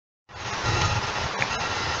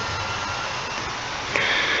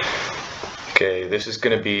Okay, this is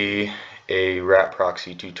going to be a rat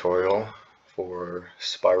proxy tutorial for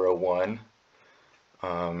Spyro 1.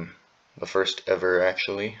 The first ever,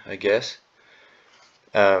 actually, I guess.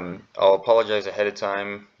 I'll apologize ahead of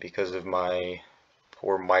time because of my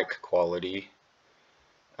poor mic quality,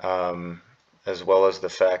 as well as the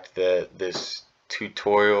fact that this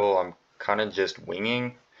tutorial I'm kind of just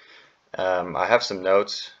winging. I have some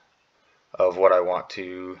notes of what I want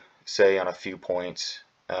to say on a few points.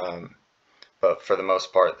 But for the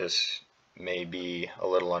most part, this may be a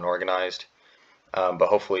little unorganized, but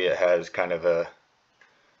hopefully it has kind of a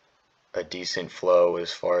decent flow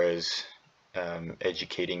as far as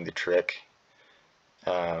educating the trick.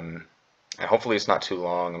 And hopefully it's not too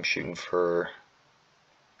long. I'm shooting for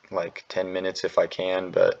like 10 minutes if I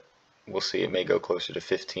can, but we'll see. It may go closer to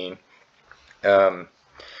 15.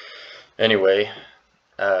 Anyway,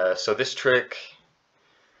 so this trick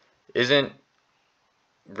isn't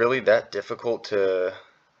really that difficult to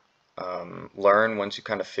learn once you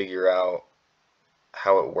kind of figure out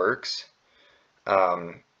how it works.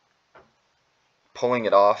 Pulling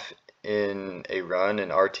it off in a run in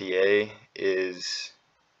RTA is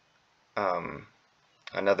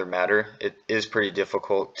another matter. It is pretty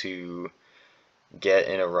difficult to get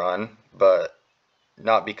in a run, but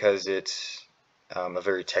not because it's a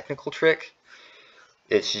very technical trick.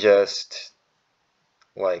 It's just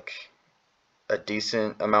like a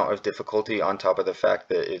decent amount of difficulty on top of the fact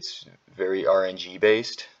that it's very RNG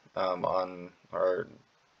based on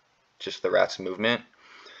just the rat's movement.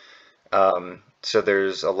 So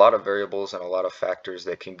there's a lot of variables and a lot of factors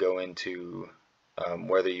that can go into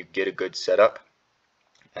whether you get a good setup,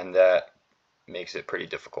 and that makes it pretty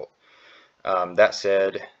difficult. That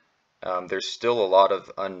said, there's still a lot of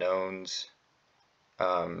unknowns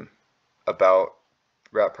about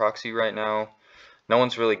rat proxy right now. No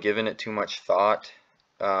one's really given it too much thought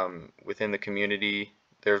within the community.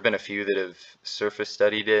 There have been a few that have surface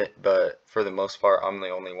studied it, but for the most part, I'm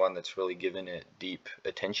the only one that's really given it deep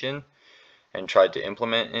attention and tried to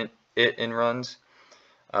implement it in runs,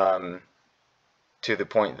 to the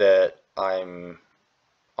point that I'm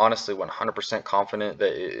honestly 100% confident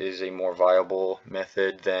that it is a more viable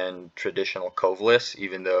method than traditional coveless,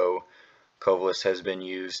 even though coveless has been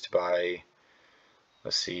used by,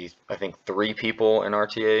 let's see, I think 3 people in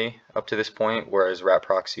RTA up to this point, whereas rat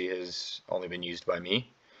proxy has only been used by me.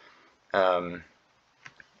 But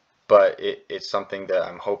it's something that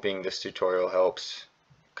I'm hoping this tutorial helps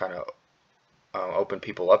kind of open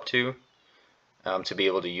people up to be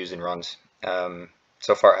able to use in runs.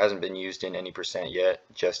 So far it hasn't been used in any percent yet,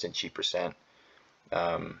 just in cheap percent.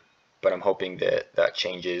 But I'm hoping that that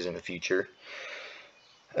changes in the future.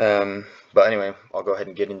 But anyway, I'll go ahead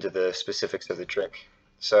and get into the specifics of the trick.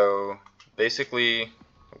 So basically,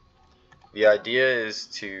 the idea is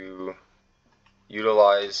to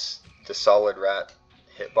utilize the solid rat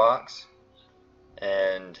hitbox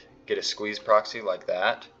and get a squeeze proxy like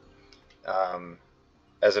that,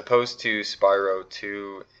 as opposed to Spyro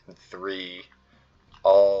 2 and 3.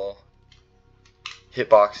 All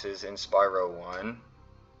hitboxes in Spyro 1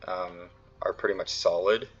 are pretty much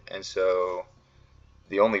solid, and so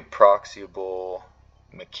the only proxiable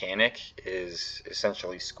mechanic is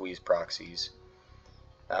essentially squeeze proxies.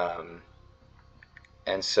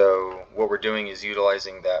 And so what we're doing is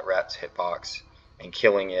utilizing that rat's hitbox and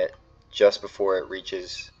killing it just before it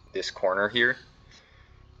reaches this corner here.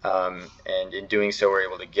 And in doing so, we're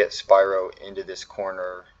able to get Spyro into this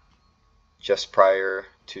corner just prior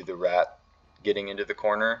to the rat getting into the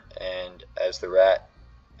corner, and as the rat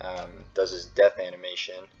does his death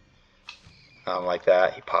animation, like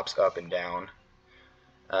that, he pops up and down.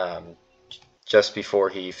 Just before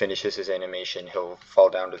he finishes his animation, he'll fall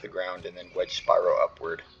down to the ground and then wedge Spyro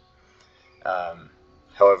upward.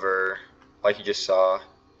 However, like you just saw,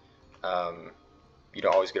 you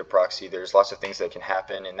don't always get a proxy. There's lots of things that can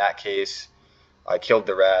happen. In that case, I killed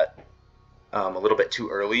the rat a little bit too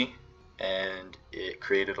early, and it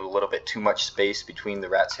created a little bit too much space between the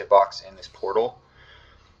rat's hitbox and this portal,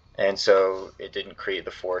 and so it didn't create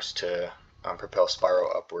the force to propel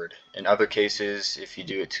Spyro upward. In other cases, if you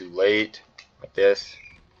do it too late, like this,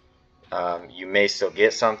 you may still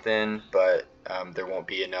get something, but there won't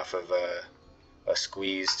be enough of a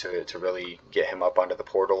squeeze to really get him up onto the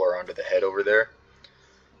portal or onto the head over there.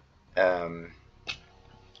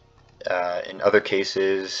 In other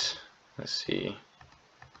cases, let's see,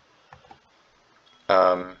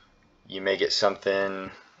 you may get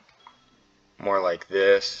something more like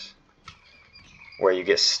this, where you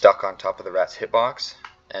get stuck on top of the rat's hitbox,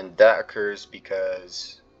 and that occurs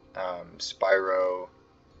because Spyro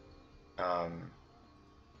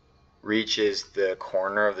reaches the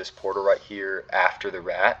corner of this portal right here after the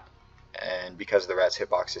rat, and because the rat's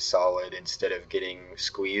hitbox is solid, instead of getting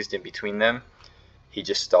squeezed in between them, he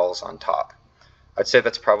just stalls on top. I'd say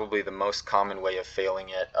that's probably the most common way of failing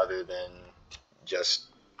it, other than just,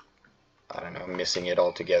 I don't know, missing it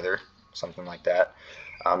altogether, something like that.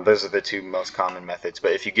 Those are the two most common methods.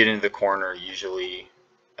 But if you get into the corner, usually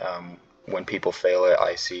when people fail it,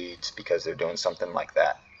 I see it's because they're doing something like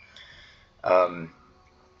that.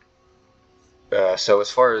 So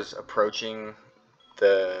as far as approaching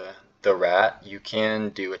the rat, you can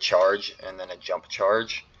do a charge and then a jump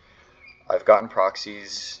charge. I've gotten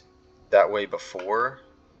proxies that way before,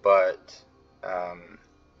 but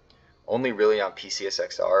only really on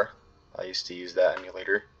PCSXR. I used to use that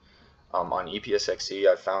emulator. On EPSXE,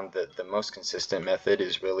 I found that the most consistent method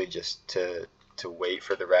is really just to wait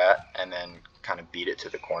for the rat and then kind of beat it to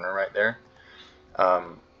the corner right there.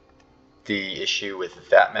 The issue with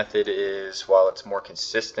that method is, while it's more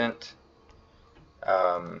consistent,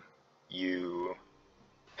 you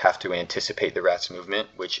have to anticipate the rat's movement,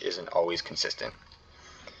 which isn't always consistent.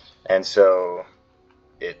 And so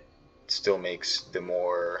it still makes the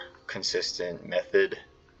more consistent method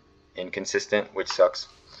inconsistent, which sucks.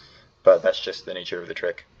 But that's just the nature of the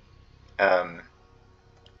trick.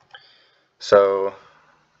 So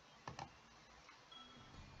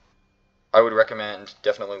I would recommend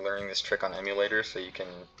definitely learning this trick on emulator so you can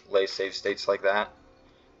lay save states like that,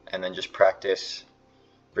 and then just practice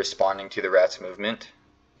responding to the rat's movement.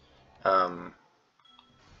 And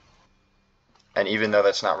even though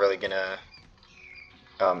that's not really going to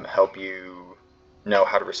help you know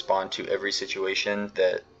how to respond to every situation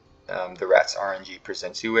that the rat's RNG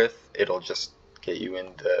presents you with, it'll just get you in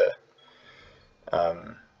the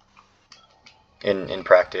in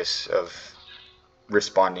practice of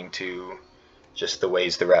responding to just the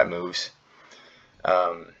ways the rat moves.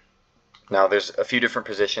 Now there's a few different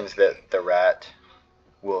positions that the rat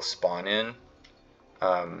will spawn in.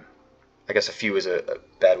 I guess a few is a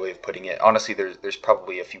bad way of putting it. Honestly, there's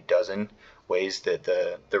probably a few dozen ways that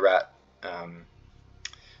the rat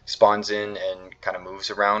spawns in and kind of moves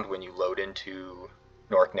around when you load into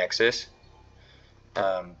Norc Nexus.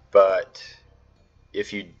 But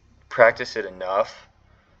if you practice it enough,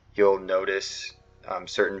 you'll notice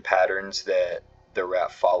certain patterns that the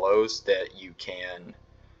rat follows that you can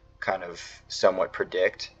kind of somewhat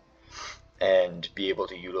predict and be able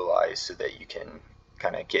to utilize so that you can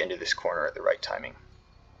kind of get into this corner at the right timing.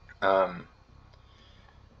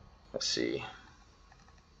 Let's see.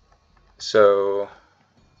 So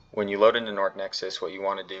when you load into Norc Nexus, what you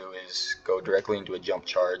want to do is go directly into a jump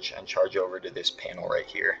charge and charge over to this panel right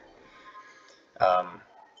here.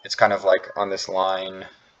 It's kind of like on this line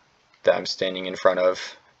that I'm standing in front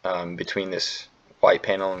of, between this white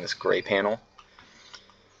panel and this gray panel,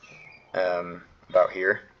 about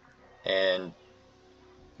here. And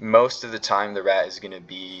most of the time the rat is going to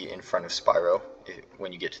be in front of Spyro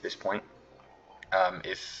when you get to this point.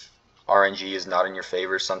 If RNG is not in your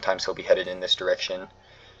favor, sometimes he'll be headed in this direction,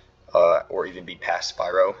 or even be past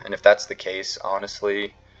Spyro. And if that's the case,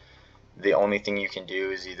 honestly, the only thing you can do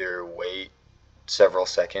is either wait several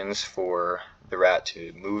seconds for the rat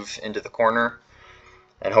to move into the corner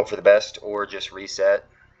and hope for the best, or just reset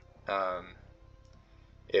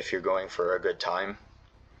if you're going for a good time.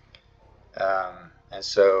 And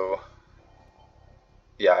so,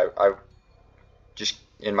 yeah, I just,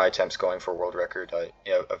 in my attempts going for world record,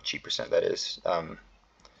 of cheat percent, that is,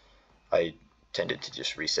 I tended to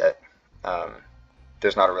just reset.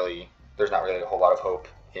 There's not really a whole lot of hope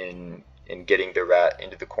in getting the rat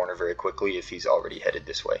into the corner very quickly if he's already headed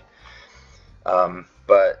this way.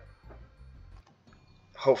 But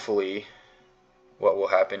hopefully what will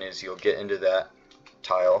happen is you'll get into that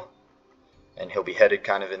tile and he'll be headed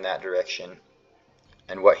kind of in that direction,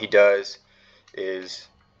 and what he does is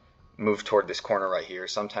move toward this corner right here.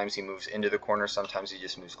 Sometimes he moves into the corner, sometimes he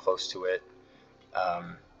just moves close to it,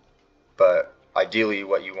 but ideally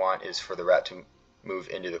what you want is for the rat to move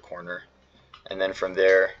into the corner, and then from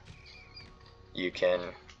there you can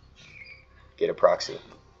get a proxy.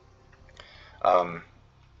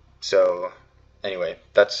 So anyway,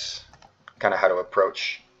 that's kind of how to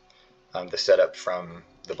approach the setup from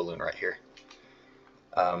the balloon right here.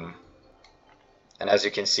 And as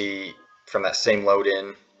you can see from that same load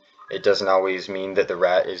in, it doesn't always mean that the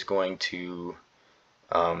rat is going to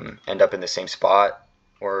end up in the same spot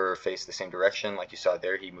or face the same direction. Like you saw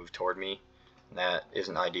there, he moved toward me, and that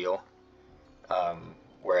isn't ideal,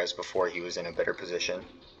 whereas before he was in a better position.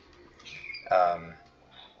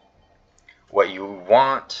 What you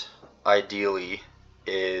want ideally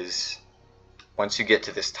is, once you get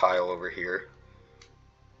to this tile over here,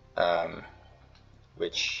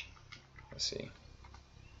 which, let's see,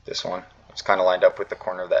 this one, it's kind of lined up with the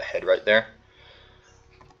corner of that head right there.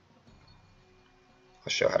 I'll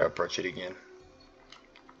show how to approach it again.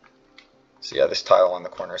 So yeah, this tile on the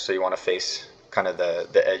corner, so you want to face kind of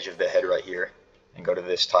the edge of the head right here and go to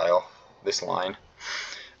this tile, this line.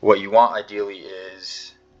 What you want ideally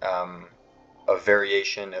is a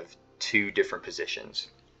variation of two different positions.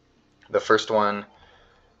 The first one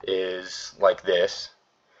is like this,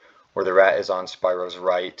 where the rat is on Spyro's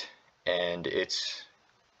right and it's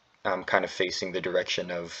kind of facing the direction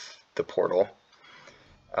of the portal.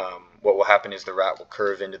 What will happen is the rat will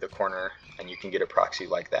curve into the corner and you can get a proxy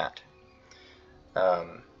like that.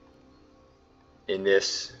 In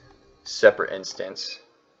this separate instance,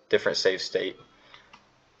 different save state,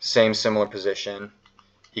 same similar position,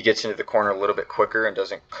 he gets into the corner a little bit quicker and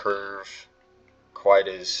doesn't curve quite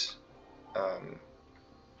as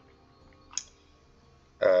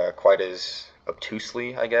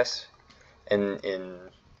obtusely, I guess. In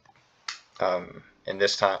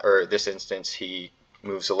this instance, he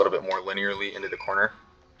moves a little bit more linearly into the corner,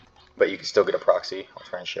 but you can still get a proxy. I'll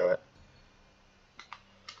try and show it.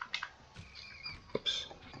 Oops.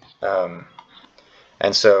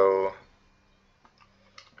 And so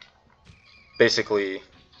basically,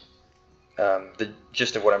 the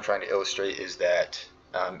gist of what I'm trying to illustrate is that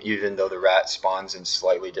even though the rat spawns in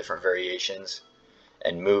slightly different variations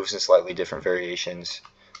and moves in slightly different variations,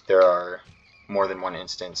 there are more than one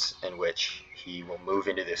instance in which he will move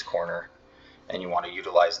into this corner, and you want to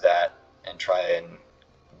utilize that and try and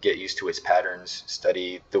get used to its patterns,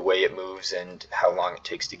 study the way it moves and how long it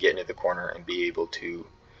takes to get into the corner, and be able to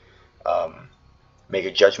make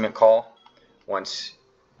a judgment call once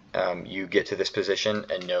you get to this position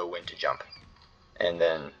and know when to jump, and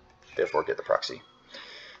then therefore get the proxy.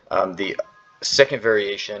 The second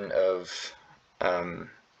variation of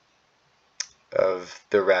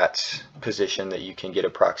the rat's position that you can get a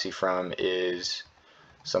proxy from is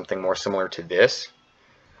something more similar to this,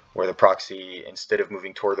 where the proxy, instead of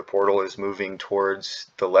moving toward the portal, is moving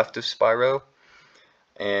towards the left of Spyro,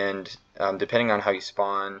 and depending on how you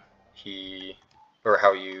spawn, or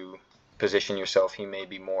how you position yourself, he may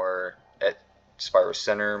be more at Spyro's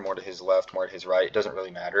center, more to his left, more to his right. It doesn't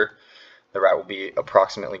really matter. The rat will be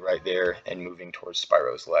approximately right there and moving towards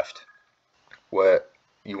Spyro's left. What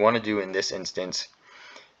you want to do in this instance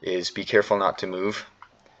is be careful not to move,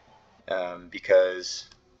 because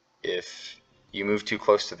if you move too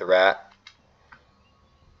close to the rat,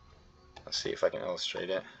 let's see if I can illustrate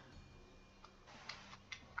it.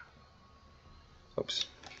 Oops.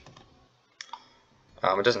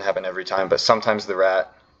 It doesn't happen every time, but sometimes the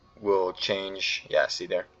rat will change. Yeah, see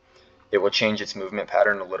there? It will change its movement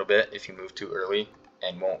pattern a little bit if you move too early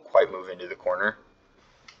and won't quite move into the corner.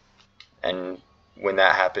 And when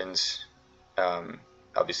that happens,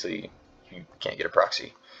 obviously you can't get a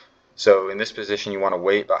proxy. So in this position, you want to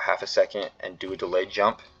wait about half a second and do a delayed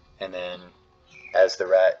jump, and then as the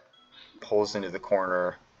rat pulls into the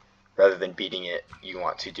corner, rather than beating it, you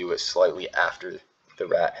want to do it slightly after the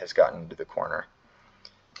rat has gotten into the corner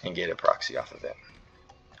and get a proxy off of it.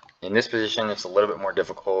 In this position, it's a little bit more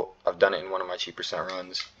difficult. I've done it in one of my cheaper percent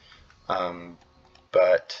runs,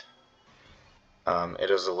 but it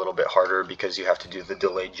is a little bit harder because you have to do the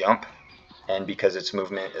delayed jump, and because its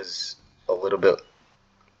movement is a little bit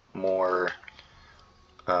more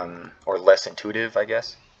or less intuitive, I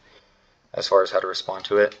guess, as far as how to respond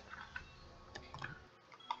to it.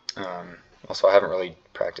 Also, I haven't really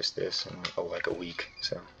practiced this in like a week,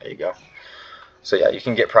 so there you go. So yeah, you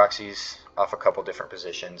can get proxies off a couple different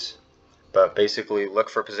positions, but basically look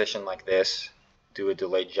for a position like this, do a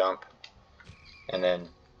delayed jump, and then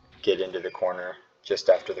get into the corner just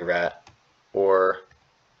after the rat. Or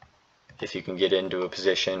if you can get into a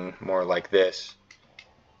position more like this,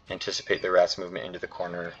 anticipate the rat's movement into the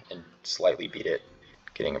corner and slightly beat it,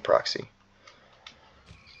 getting a proxy.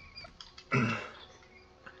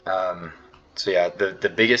 So yeah, the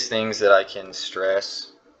biggest things that I can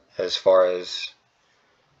stress as far as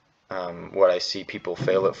what I see people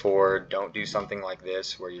fail it for, don't do something like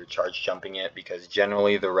this where you're charge jumping it, because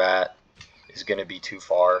generally the rat is going to be too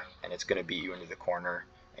far and it's going to beat you into the corner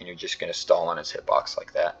and you're just going to stall on its hitbox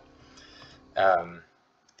like that.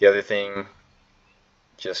 The other thing,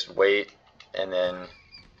 just wait and then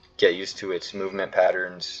get used to its movement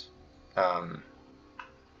patterns.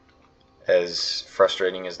 As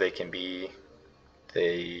frustrating as they can be,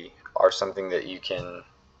 they are something that you can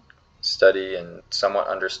study and somewhat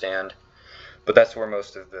understand, but that's where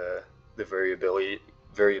most of the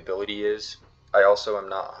variability is. I also am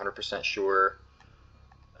not 100% sure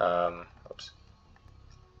how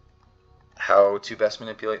how to best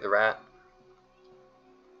manipulate the rat.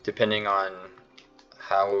 Depending on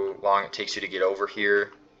how long it takes you to get over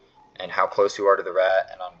here and how close you are to the rat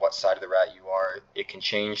and on what side of the rat you are, it can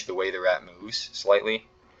change the way the rat moves slightly.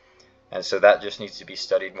 And so that just needs to be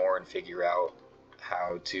studied more and figure out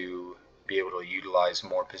how to be able to utilize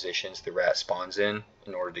more positions the rat spawns in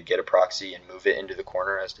order to get a proxy and move it into the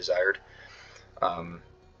corner as desired.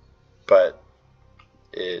 But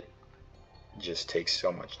it just takes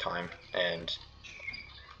so much time, and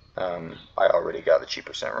I already got the cheaper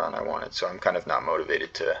percent run I wanted, so I'm kind of not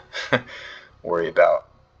motivated to worry about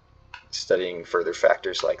studying further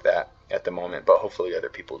factors like that at the moment, but hopefully other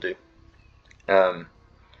people do.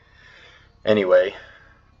 Anyway,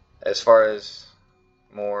 as far as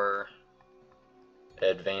more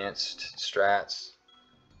advanced strats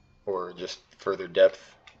or just further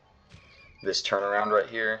depth, this turnaround right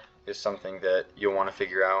here is something that you'll want to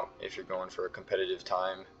figure out if you're going for a competitive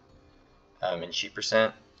time in cheap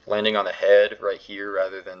percent. Landing on the head right here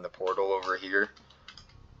rather than the portal over here,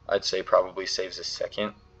 I'd say probably saves a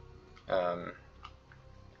second,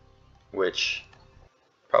 which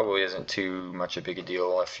probably isn't too much a big a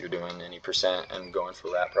deal if you're doing any percent and going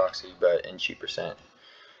for rat proxy, but in cheap percent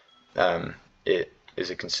it is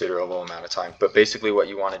a considerable amount of time. But basically what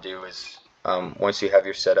you want to do is once you have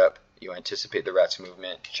your setup, you anticipate the rat's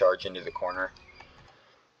movement, charge into the corner,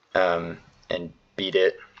 and beat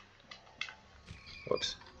it.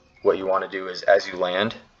 Whoops. What you want to do is as you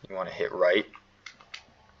land, you want to hit right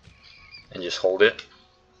and just hold it.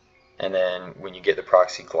 And then when you get the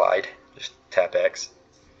proxy glide, just tap X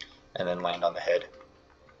and then land on the head.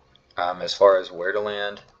 As far as where to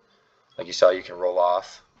land, like you saw, you can roll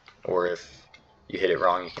off, or if you hit it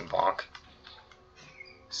wrong, you can bonk.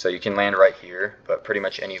 So you can land right here, but pretty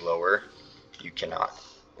much any lower, you cannot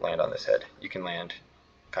land on this head. You can land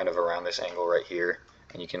kind of around this angle right here,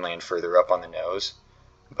 and you can land further up on the nose,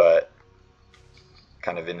 but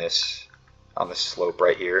kind of in this, on this slope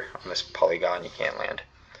right here, on this polygon, you can't land.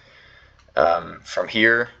 From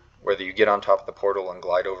here, whether you get on top of the portal and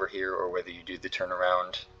glide over here, or whether you do the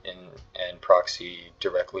turnaround and proxy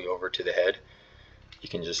directly over to the head, you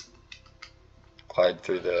can just glide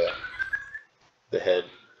through the head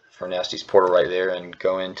for Nasty's portal right there and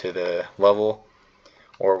go into the level.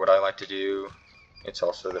 Or what I like to do, it's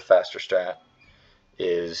also the faster strat,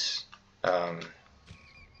 is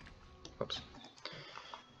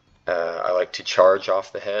I like to charge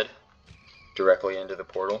off the head directly into the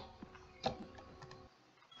portal.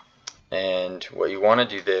 And what you want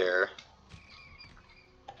to do there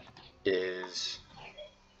is,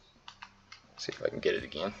 see if I can get it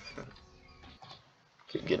again.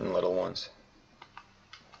 Keep getting little ones.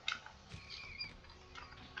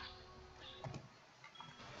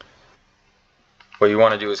 What you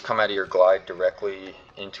want to do is come out of your glide directly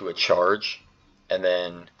into a charge, and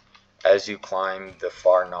then as you climb the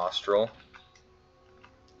far nostril,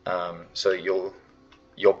 so you'll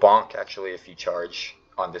bonk actually if you charge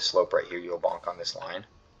on this slope right here, you'll bonk on this line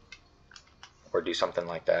or do something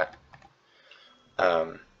like that.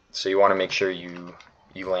 So you want to make sure you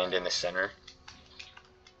land in the center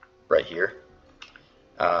right here,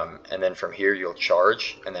 and then from here you'll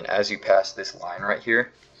charge, and then as you pass this line right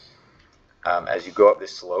here, as you go up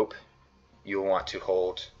this slope, you'll want to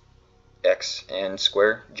hold X and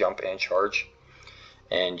square, jump and charge,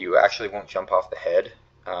 and you actually won't jump off the head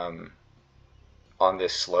on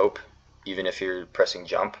this slope, even if you're pressing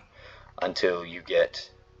jump, until you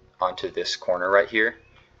get onto this corner right here,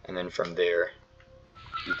 and then from there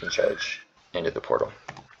you can charge into the portal.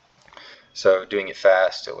 So doing it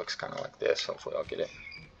fast, it looks kind of like this. Hopefully I'll get it.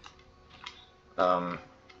 I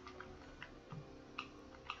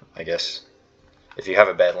guess if you have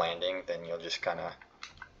a bad landing, then you'll just kind of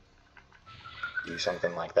do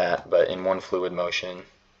something like that, but in one fluid motion.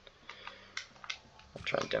 I'll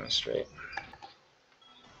try and demonstrate.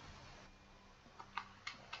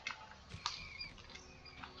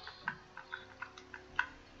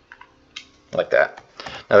 Like that.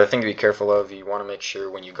 Now the thing to be careful of, you want to make sure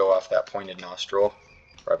when you go off that pointed nostril,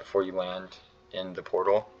 right before you land in the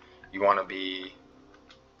portal, you want to be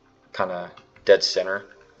kind of dead center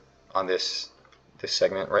on this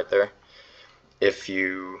segment right there. If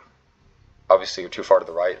you obviously you're too far to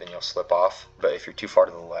the right, then you'll slip off, but if you're too far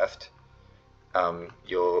to the left,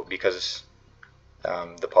 because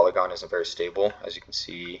the polygon isn't very stable, as you can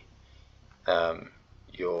see,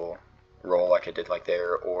 you'll roll like I did like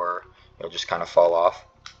there, or you'll just kind of fall off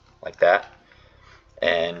like that,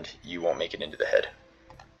 and you won't make it into the head.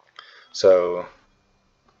 So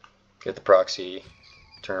get the proxy,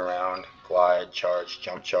 turn around, glide, charge,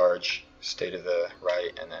 jump charge, stay to the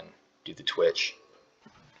right, and then do the twitch.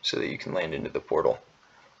 so that you can land into the portal.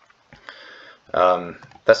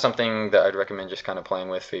 That's something that I'd recommend just kind of playing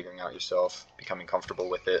with, figuring out yourself, becoming comfortable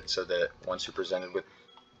with it, so that once you're presented with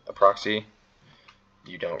a proxy,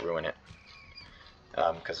 you don't ruin it.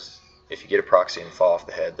 Because if you get a proxy and fall off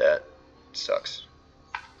the head, that sucks.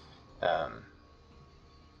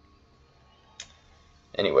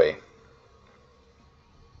 Anyway,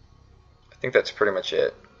 I think that's pretty much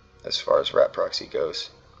it as far as rat proxy goes.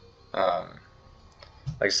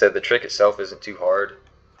 Like I said, the trick itself isn't too hard.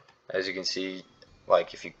 As you can see,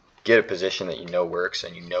 like if you get a position that you know works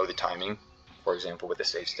and you know the timing, for example with a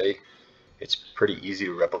safe state, it's pretty easy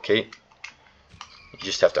to replicate. You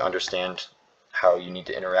just have to understand how you need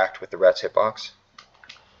to interact with the rat's hitbox.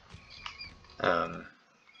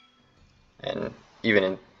 And even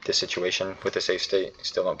in this situation with a safe state, you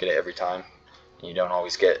still don't get it every time. You don't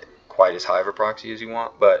always get quite as high of a proxy as you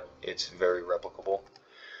want, but it's very replicable.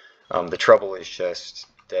 The trouble is just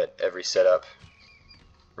that every setup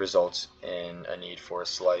results in a need for a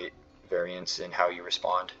slight variance in how you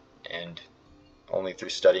respond, and only through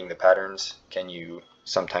studying the patterns can you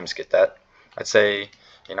sometimes get that. I'd say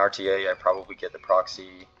in RTA I probably get the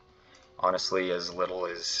proxy honestly as little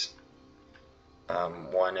as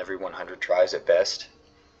 1 every 100 tries at best,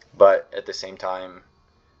 but at the same time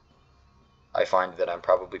I find that I'm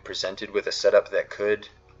probably presented with a setup that could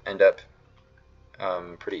end up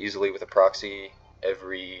pretty easily with a proxy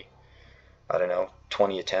every, I don't know,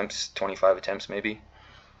 20 attempts, 25 attempts maybe,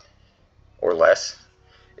 or less.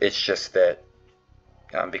 It's just that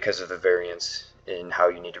because of the variance in how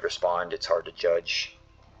you need to respond, it's hard to judge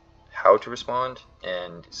how to respond,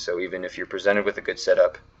 and so even if you're presented with a good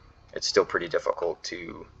setup, it's still pretty difficult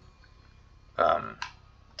to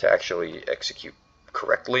actually execute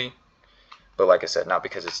correctly. But like I said, not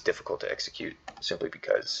because it's difficult to execute, simply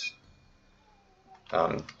because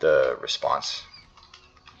the response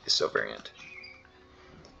is so variant.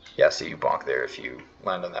 Yeah, see, you bonk there if you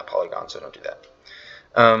land on that polygon, so don't do that.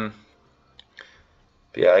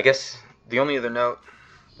 But yeah, I guess the only other note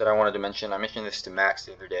that I wanted to mention, I mentioned this to Max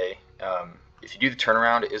the other day. If you do the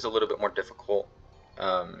turnaround, it is a little bit more difficult,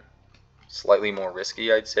 slightly more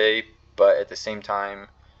risky, I'd say, but at the same time,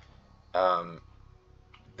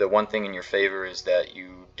 the one thing in your favor is that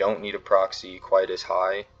you don't need a proxy quite as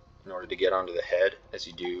high in order to get onto the head as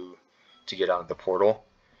you do to get onto the portal.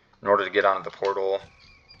 In order to get onto the portal,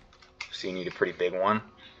 so you need a pretty big one,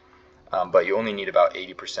 but you only need about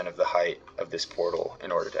 80% of the height of this portal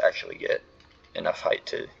in order to actually get enough height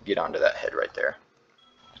to get onto that head right there.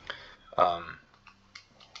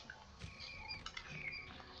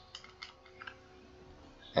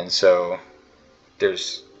 And so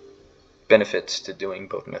there's benefits to doing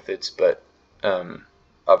both methods, but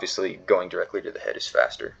obviously going directly to the head is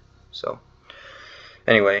faster. So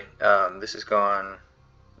anyway, this has gone a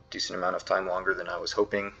decent amount of time longer than I was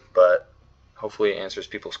hoping, but hopefully it answers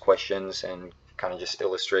people's questions and kind of just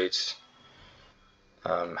illustrates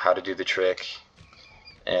how to do the trick,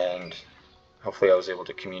 and hopefully I was able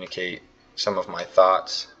to communicate some of my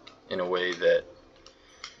thoughts in a way that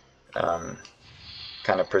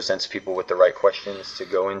kind of presents people with the right questions to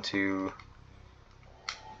go into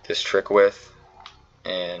this trick with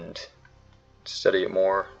and study it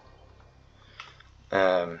more.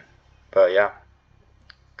 But yeah,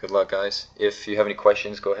 good luck, guys. If you have any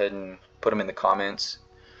questions, go ahead and put them in the comments,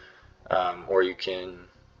 or you can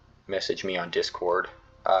message me on Discord.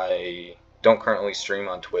 I don't currently stream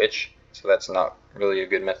on Twitch, so that's not really a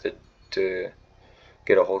good method to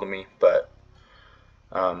get a hold of me, but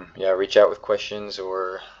yeah, reach out with questions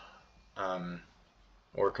or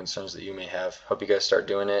concerns that you may have. Hope you guys start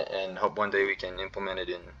doing it, and hope one day we can implement it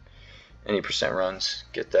in any percent runs,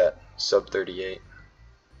 get that sub 38.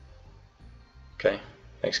 Okay,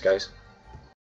 thanks guys.